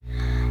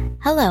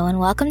Hello and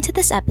welcome to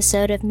this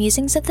episode of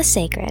Musings of the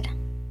Sacred,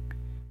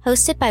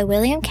 hosted by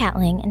William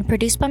Catling and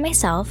produced by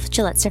myself,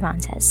 Gillette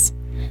Cervantes.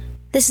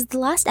 This is the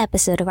last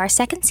episode of our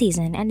second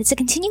season, and it's a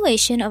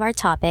continuation of our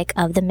topic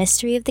of the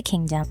mystery of the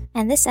kingdom,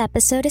 and this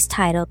episode is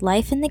titled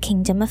Life in the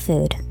Kingdom of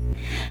Food.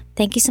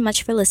 Thank you so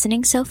much for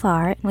listening so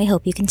far, and we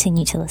hope you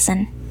continue to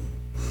listen.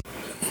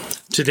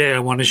 Today I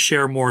want to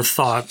share more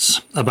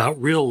thoughts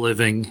about real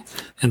living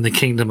in the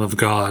kingdom of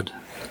God.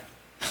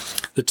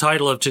 The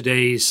title of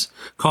today's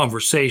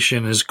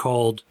conversation is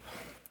called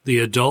The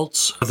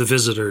Adults or the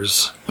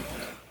Visitors.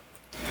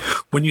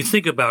 When you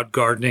think about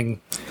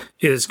gardening,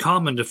 it is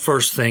common to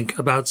first think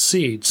about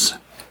seeds.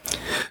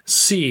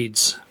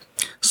 Seeds,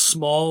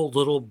 small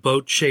little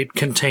boat-shaped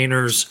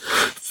containers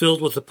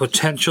filled with the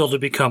potential to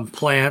become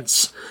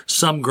plants,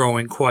 some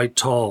growing quite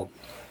tall.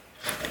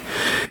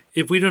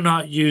 If we do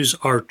not use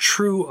our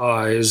true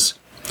eyes,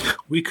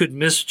 we could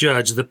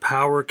misjudge the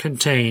power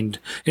contained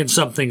in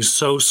something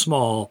so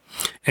small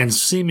and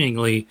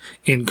seemingly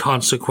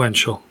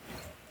inconsequential.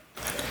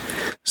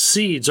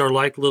 Seeds are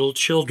like little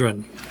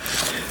children.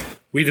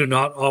 We do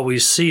not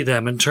always see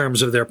them in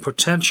terms of their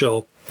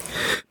potential,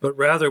 but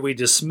rather we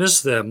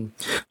dismiss them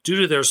due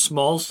to their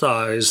small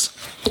size,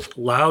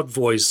 loud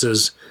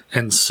voices,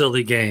 and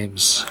silly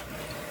games.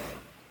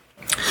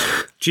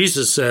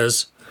 Jesus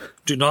says,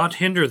 "Do not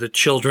hinder the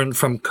children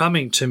from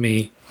coming to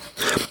me,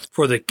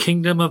 for the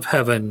kingdom of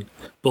heaven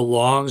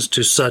belongs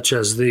to such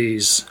as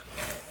these."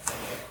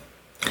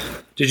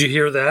 Did you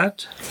hear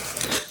that?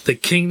 The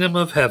kingdom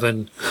of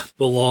heaven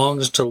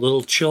belongs to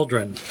little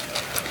children.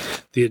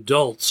 The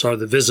adults are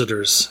the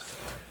visitors.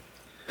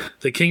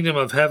 The kingdom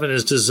of heaven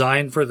is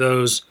designed for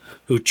those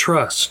who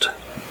trust,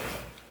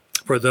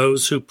 for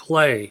those who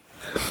play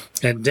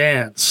and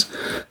dance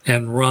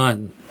and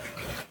run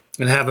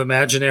and have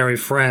imaginary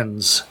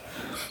friends.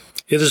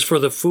 It is for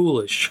the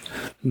foolish,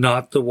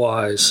 not the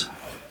wise.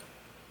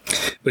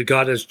 But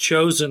God has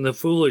chosen the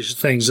foolish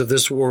things of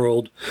this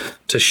world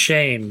to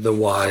shame the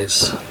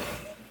wise.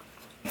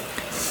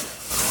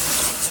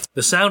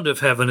 The sound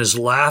of heaven is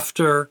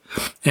laughter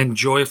and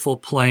joyful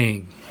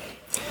playing.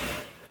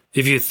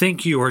 If you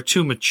think you are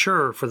too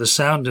mature for the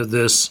sound of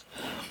this,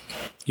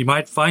 you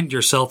might find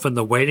yourself in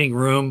the waiting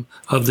room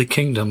of the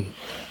kingdom.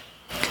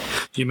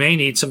 You may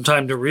need some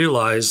time to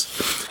realize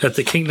that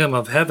the kingdom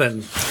of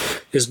heaven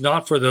is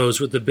not for those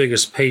with the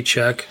biggest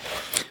paycheck,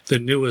 the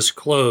newest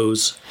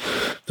clothes,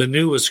 the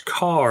newest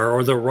car,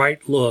 or the right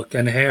look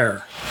and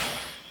hair.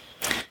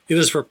 It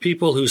is for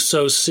people who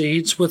sow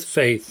seeds with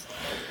faith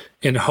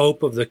in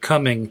hope of the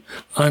coming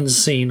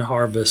unseen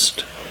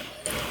harvest.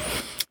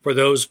 For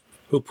those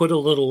who put a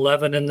little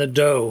leaven in the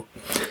dough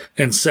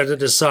and set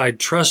it aside,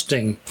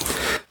 trusting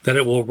that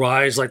it will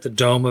rise like the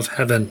dome of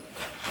heaven.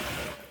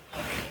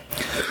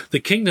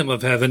 The kingdom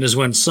of heaven is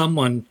when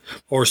someone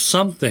or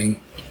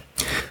something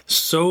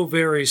so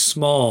very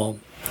small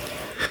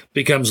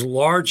becomes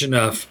large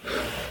enough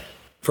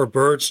for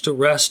birds to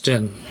rest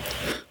in,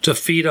 to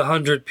feed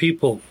 100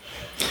 people,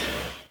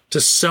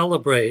 to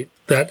celebrate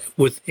that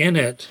within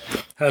it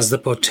has the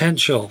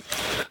potential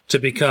to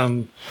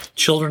become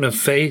children of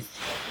faith,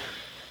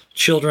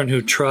 children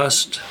who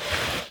trust,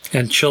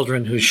 and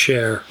children who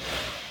share.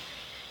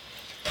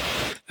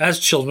 As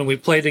children, we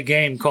played a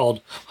game called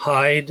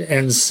hide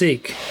and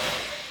seek.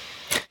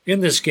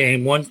 In this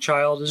game, one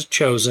child is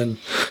chosen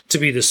to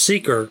be the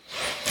seeker,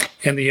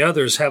 and the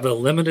others have a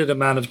limited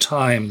amount of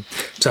time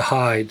to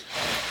hide.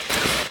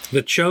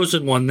 The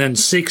chosen one then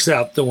seeks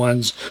out the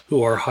ones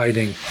who are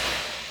hiding.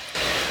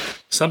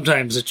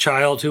 Sometimes a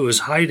child who is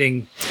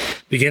hiding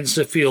begins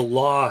to feel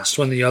lost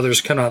when the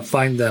others cannot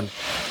find them.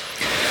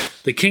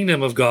 The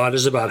kingdom of God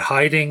is about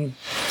hiding,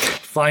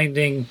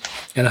 finding,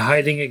 and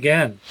hiding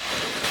again.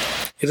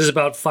 It is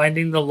about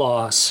finding the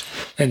lost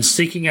and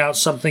seeking out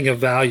something of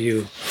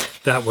value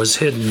that was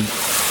hidden.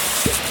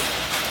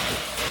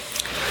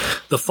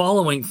 The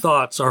following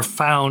thoughts are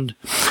found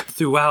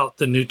throughout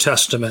the New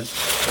Testament.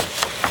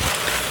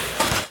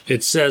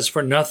 It says,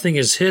 "For nothing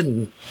is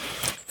hidden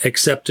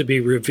except to be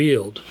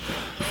revealed,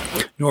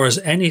 nor has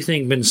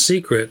anything been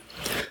secret,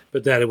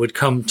 but that it would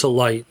come to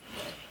light."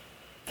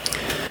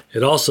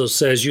 It also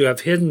says, "You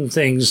have hidden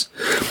things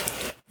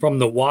from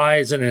the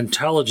wise and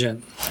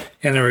intelligent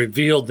and have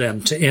revealed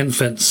them to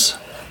infants."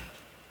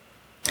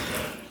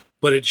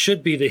 But it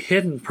should be the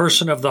hidden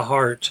person of the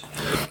heart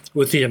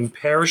with the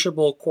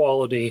imperishable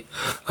quality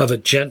of a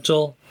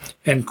gentle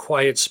and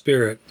quiet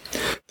spirit.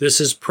 This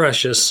is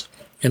precious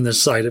in the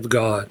sight of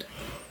God.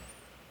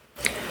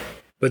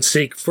 But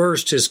seek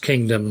first his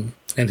kingdom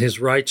and his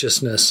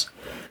righteousness,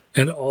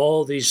 and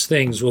all these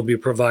things will be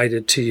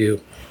provided to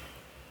you.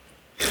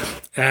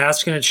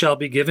 Ask and it shall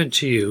be given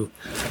to you.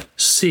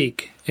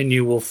 Seek and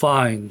you will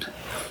find.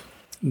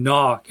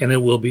 Knock and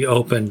it will be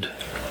opened.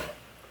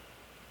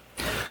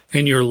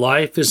 And your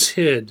life is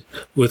hid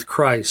with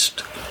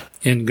Christ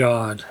in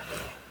God.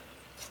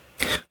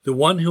 The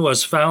one who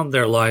has found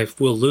their life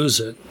will lose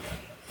it.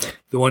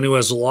 The one who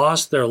has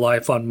lost their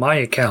life on my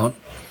account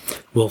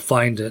will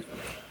find it.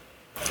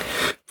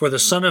 For the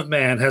Son of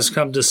Man has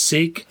come to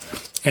seek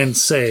and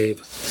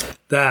save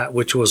that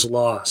which was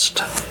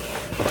lost.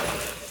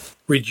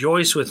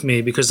 Rejoice with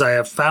me because I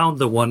have found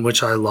the one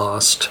which I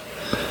lost.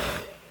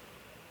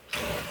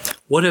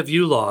 What have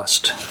you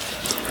lost?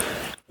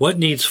 What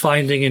needs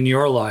finding in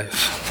your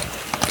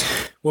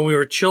life? When we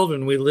were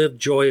children, we lived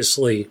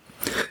joyously,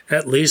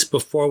 at least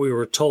before we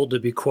were told to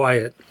be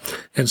quiet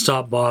and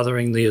stop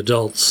bothering the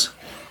adults.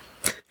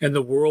 And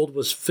the world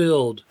was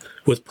filled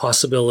with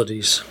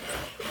possibilities.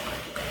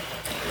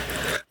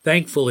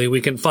 Thankfully,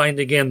 we can find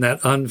again that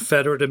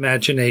unfettered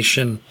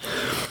imagination.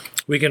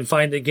 We can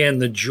find again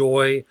the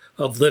joy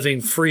of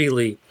living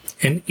freely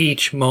in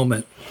each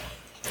moment.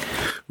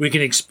 We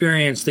can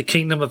experience the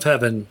kingdom of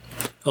heaven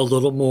a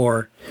little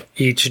more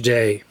each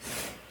day.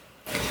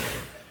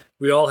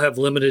 We all have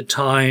limited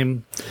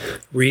time,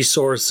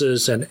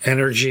 resources, and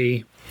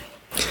energy.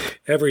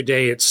 Every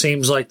day it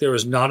seems like there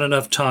is not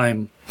enough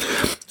time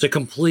to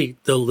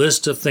complete the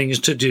list of things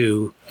to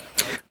do,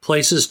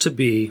 places to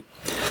be,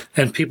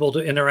 and people to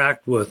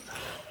interact with,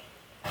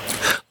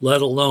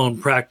 let alone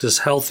practice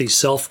healthy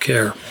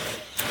self-care.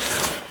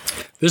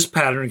 This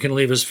pattern can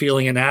leave us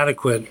feeling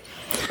inadequate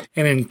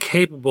and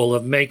incapable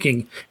of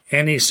making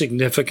any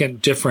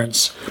significant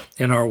difference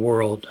in our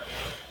world.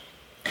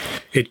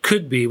 It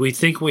could be we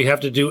think we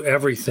have to do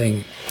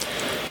everything,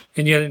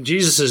 and yet in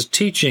Jesus'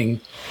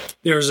 teaching,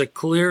 there is a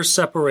clear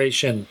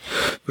separation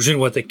between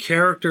what the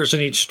characters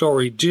in each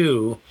story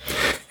do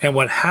and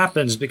what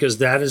happens because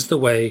that is the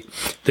way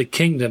the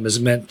kingdom is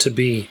meant to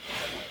be.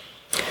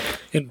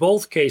 In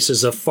both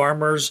cases of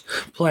farmers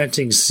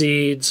planting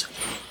seeds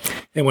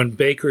and when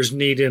bakers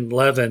knead in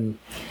leaven,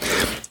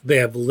 they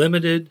have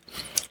limited,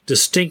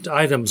 distinct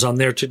items on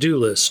their to-do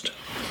list.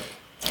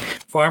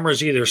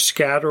 Farmers either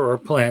scatter or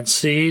plant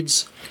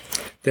seeds,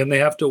 then they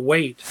have to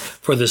wait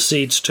for the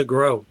seeds to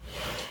grow.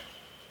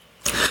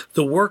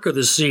 The work of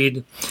the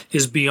seed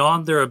is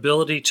beyond their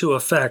ability to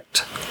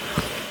affect.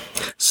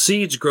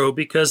 Seeds grow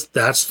because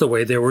that's the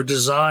way they were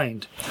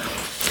designed.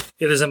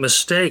 It is a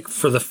mistake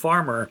for the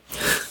farmer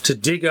to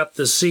dig up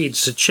the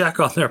seeds to check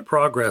on their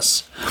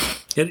progress.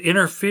 It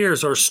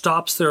interferes or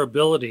stops their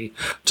ability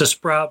to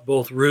sprout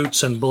both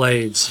roots and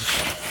blades.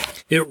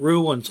 It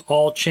ruins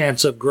all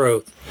chance of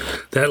growth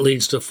that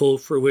leads to full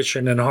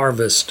fruition and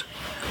harvest.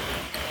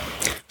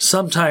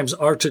 Sometimes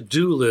our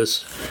to-do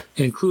lists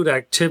include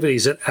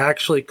activities that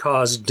actually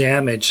cause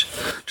damage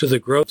to the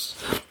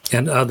growth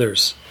and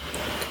others.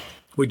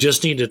 We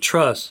just need to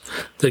trust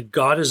that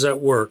God is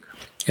at work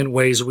in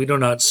ways we do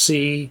not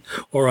see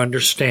or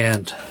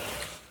understand.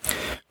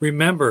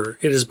 Remember,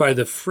 it is by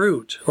the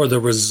fruit or the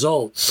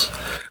results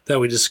that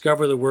we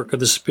discover the work of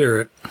the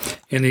Spirit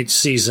in each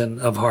season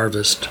of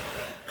harvest.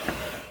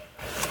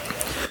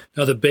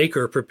 Now the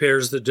baker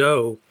prepares the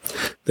dough,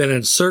 then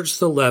inserts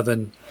the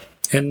leaven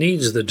and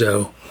kneads the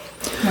dough.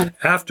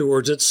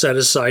 Afterwards, it's set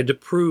aside to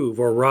prove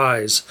or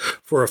rise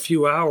for a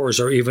few hours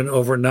or even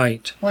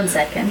overnight. 1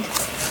 second.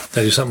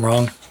 Did I do something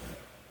wrong?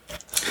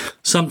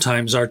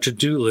 Sometimes our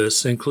to-do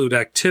lists include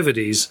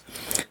activities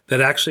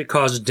that actually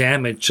cause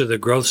damage to the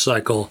growth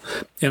cycle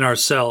in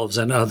ourselves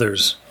and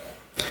others.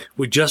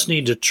 We just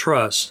need to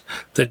trust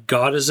that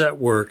God is at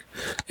work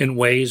in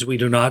ways we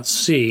do not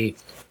see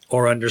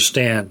or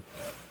understand.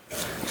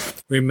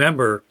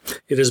 Remember,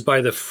 it is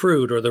by the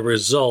fruit or the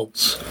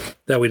results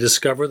that we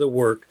discover the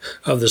work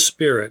of the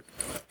Spirit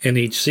in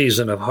each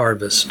season of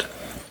harvest.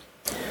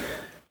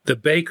 The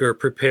baker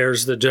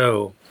prepares the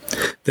dough,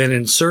 then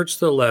inserts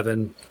the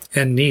leaven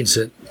and kneads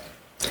it.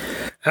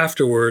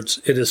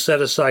 Afterwards, it is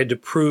set aside to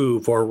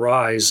prove or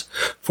rise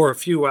for a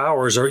few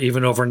hours or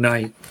even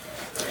overnight.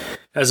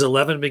 As the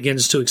leaven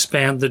begins to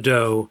expand the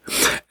dough,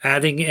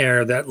 adding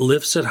air that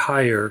lifts it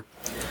higher,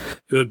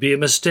 it would be a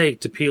mistake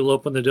to peel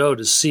open the dough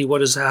to see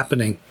what is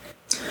happening.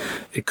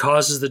 It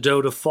causes the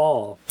dough to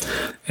fall,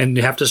 and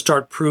you have to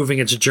start proving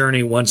its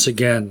journey once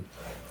again.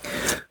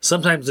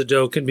 Sometimes the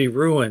dough can be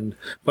ruined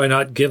by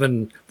not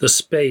given the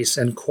space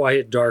and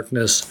quiet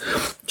darkness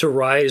to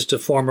rise to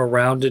form a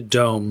rounded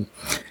dome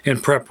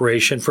in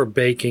preparation for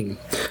baking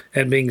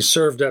and being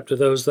served up to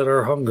those that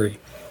are hungry.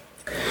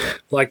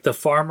 Like the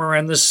farmer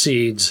and the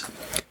seeds,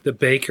 the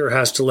baker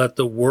has to let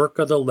the work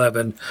of the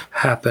leaven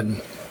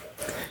happen.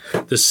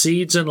 The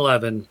seeds and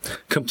leaven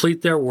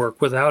complete their work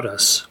without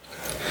us.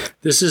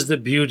 This is the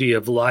beauty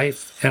of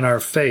life and our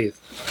faith,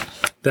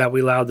 that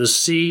we allow the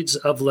seeds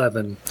of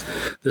leaven,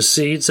 the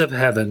seeds of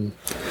heaven,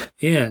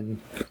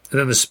 in, and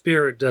then the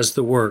Spirit does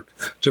the work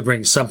to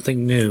bring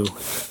something new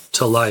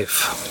to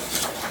life.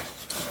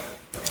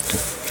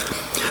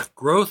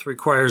 Growth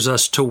requires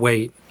us to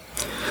wait,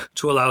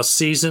 to allow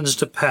seasons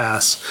to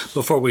pass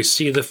before we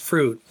see the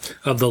fruit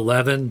of the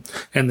leaven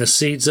and the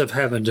seeds of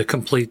heaven to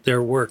complete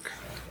their work.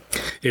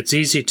 It's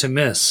easy to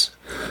miss,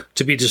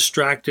 to be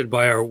distracted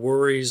by our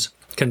worries,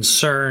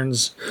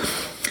 concerns.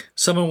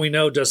 Someone we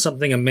know does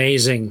something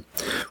amazing.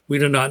 We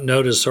do not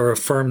notice or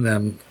affirm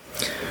them.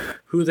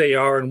 Who they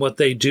are and what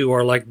they do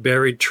are like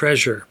buried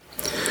treasure.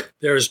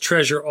 There is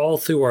treasure all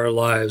through our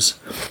lives.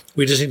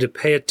 We just need to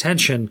pay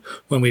attention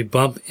when we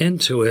bump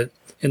into it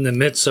in the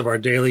midst of our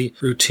daily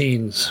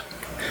routines.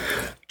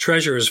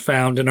 Treasure is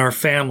found in our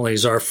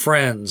families, our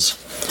friends,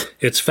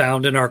 It's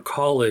found in our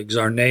colleagues,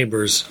 our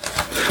neighbors.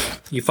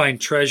 You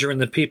find treasure in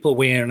the people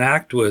we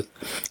interact with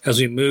as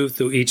we move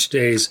through each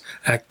day's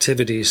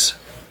activities.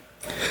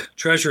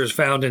 Treasure is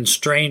found in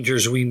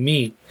strangers we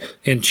meet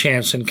in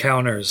chance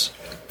encounters,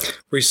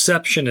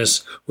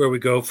 receptionists where we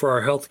go for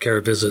our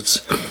healthcare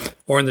visits,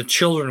 or in the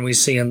children we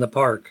see in the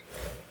park.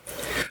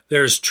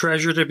 There is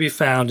treasure to be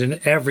found in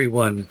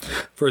everyone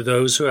for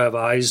those who have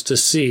eyes to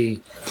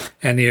see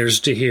and ears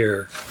to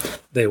hear.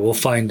 They will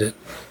find it.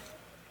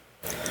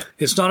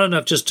 It's not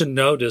enough just to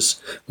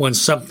notice when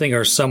something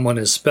or someone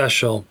is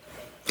special.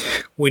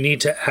 We need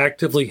to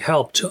actively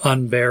help to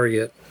unbury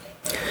it.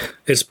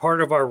 It's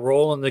part of our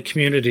role in the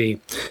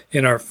community,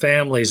 in our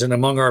families, and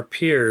among our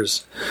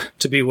peers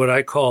to be what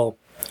I call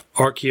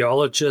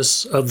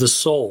archaeologists of the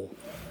soul,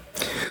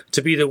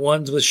 to be the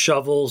ones with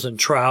shovels and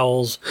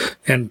trowels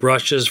and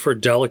brushes for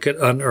delicate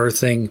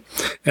unearthing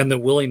and the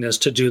willingness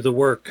to do the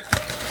work.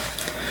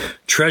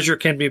 Treasure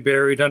can be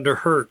buried under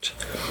hurt.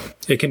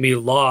 It can be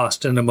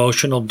lost in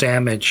emotional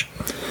damage.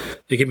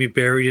 It can be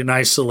buried in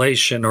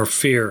isolation or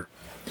fear.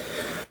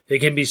 It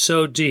can be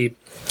so deep,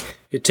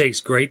 it takes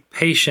great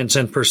patience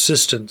and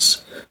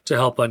persistence to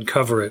help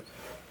uncover it.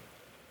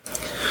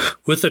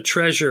 With the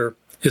treasure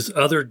is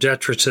other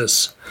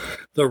detritus,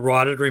 the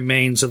rotted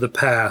remains of the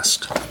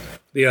past,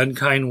 the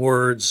unkind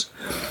words,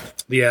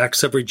 the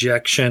acts of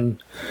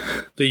rejection,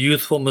 the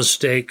youthful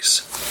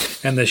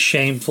mistakes, and the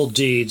shameful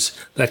deeds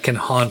that can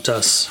haunt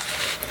us.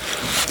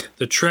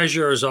 The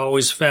treasure is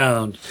always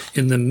found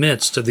in the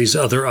midst of these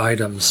other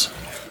items.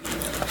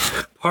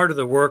 Part of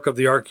the work of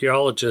the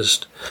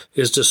archaeologist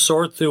is to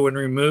sort through and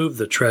remove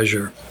the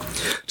treasure,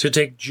 to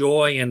take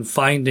joy in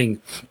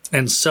finding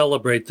and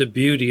celebrate the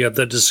beauty of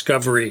the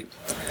discovery.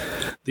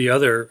 The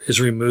other is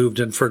removed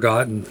and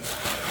forgotten.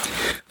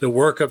 The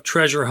work of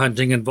treasure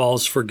hunting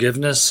involves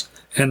forgiveness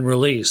and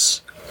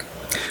release,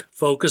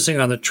 focusing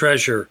on the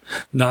treasure,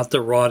 not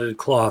the rotted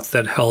cloth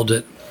that held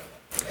it.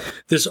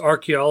 This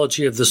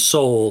archaeology of the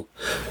soul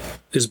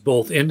is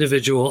both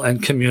individual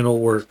and communal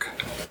work.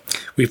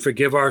 We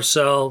forgive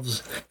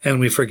ourselves and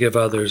we forgive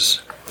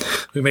others.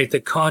 We make the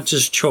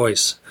conscious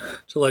choice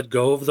to let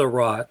go of the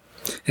rot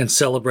and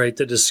celebrate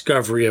the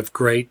discovery of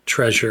great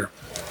treasure.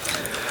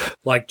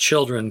 Like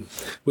children,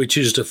 we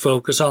choose to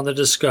focus on the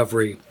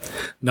discovery,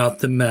 not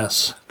the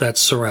mess that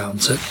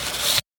surrounds it.